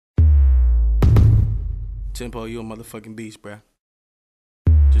TMPO, you a motherfucking beast, bruh.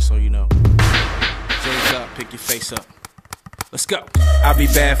 Just so you know. James up, pick your face up. Let's go. I'll be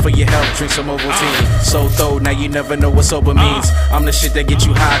bad for your health, drink some Ovaltine. So throw, now you never know what sober means. I'm the shit that get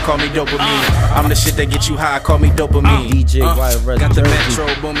you high, call me DopeAMine. I'm the shit that get you high, call me DopeAMine. DJ YRS got the Jerzy.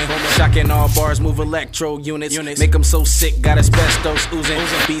 metro booming, shocking all bars, move electro units. Make them so sick, got asbestos oozing.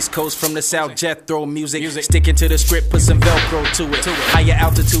 Beast Coast from the south, Jethro music. Sticking to the script, put some Velcro to it. Higher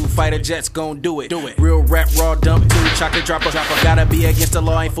altitude, fighter jets gon' do it. Real rap, raw dump too, chocolate dropper. Gotta be against the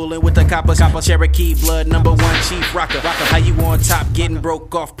law, ain't fooling with the coppers. Cherokee blood, #1 chief rocker. How you on top, getting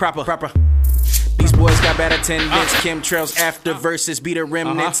broke off proper. These boys got bad attendance, chemtrails after verses be the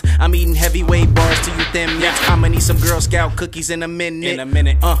remnants. I'm eating heavyweight bars to you thin mints. I'ma need some Girl Scout cookies in a minute.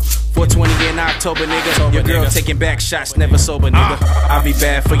 420 in October, nigga. Your girl taking back shots, never sober, nigga. I'll be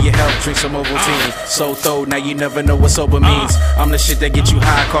bad for your health, drink some Ovaltine. So throw, now you never know what sober means. I'm the shit that get you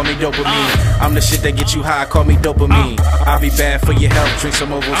high, call me DopeAMine. I'm the shit that get you high, call me DopeAMine. I'll be bad for your health, drink some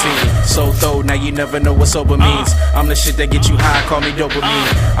Ovaltine. So throw, now you never know what sober means. I'm the shit that get you high, call me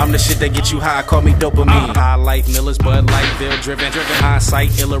DopeAMine. I'm the shit that get you high, call me DopeAMine. High life, Miller's, Bud Light, Bill driven.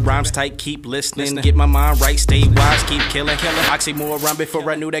 Hindsight, iller rhymes tight, keep listening. Get my mind right, stay wise, keep killing. Oxymoron before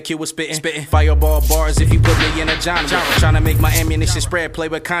I knew that Q was spitting. Fireball bars if you put me in a genre. Tryna make my ammunition spread, play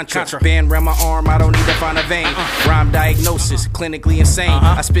with Contra. Band around my arm, I don't need to find a vein. Rhyme diagnosis, clinically insane.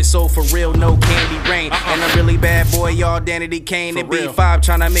 I spit soul for real, no candy rain. And I'm really bad boy, y'all Danity Kane. It be 5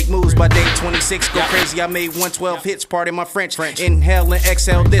 tryna make moves by day 26. Go crazy, I made 112 hits, pardon my French. Inhale and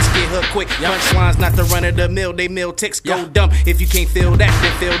exhale this, get hooked quick. Punchlines not the run of the mill, they mill ticks. Go dumb, if you can't feel that,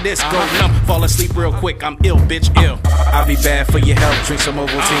 then feel this. Go numb, fall asleep real quick, I'm ill, bitch, ill. I'll be bad for your health, drink some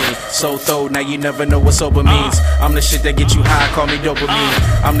Ovaltine. So throw, now you never know what sober means. I'm the shit that get you high, call me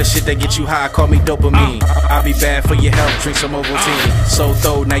DopeAMine. I'm the shit that get you high, call me DopeAMine. I'll be bad for your health, drink some Ovaltine. So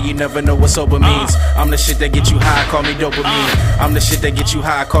throw, now you never know what sober means. I'm the shit that get you high, call me DopeAMine. I'm the shit that get you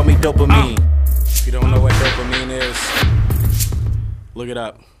high, call me DopeAMine. If you don't know what DopeAMine is, look it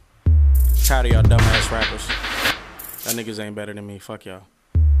up. Tired of y'all dumbass rappers. Y'all niggas ain't better than me, fuck y'all.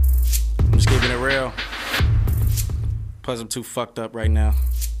 I'm just keeping it real. Plus I'm too fucked up right now.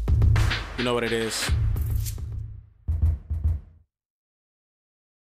 You know what it is.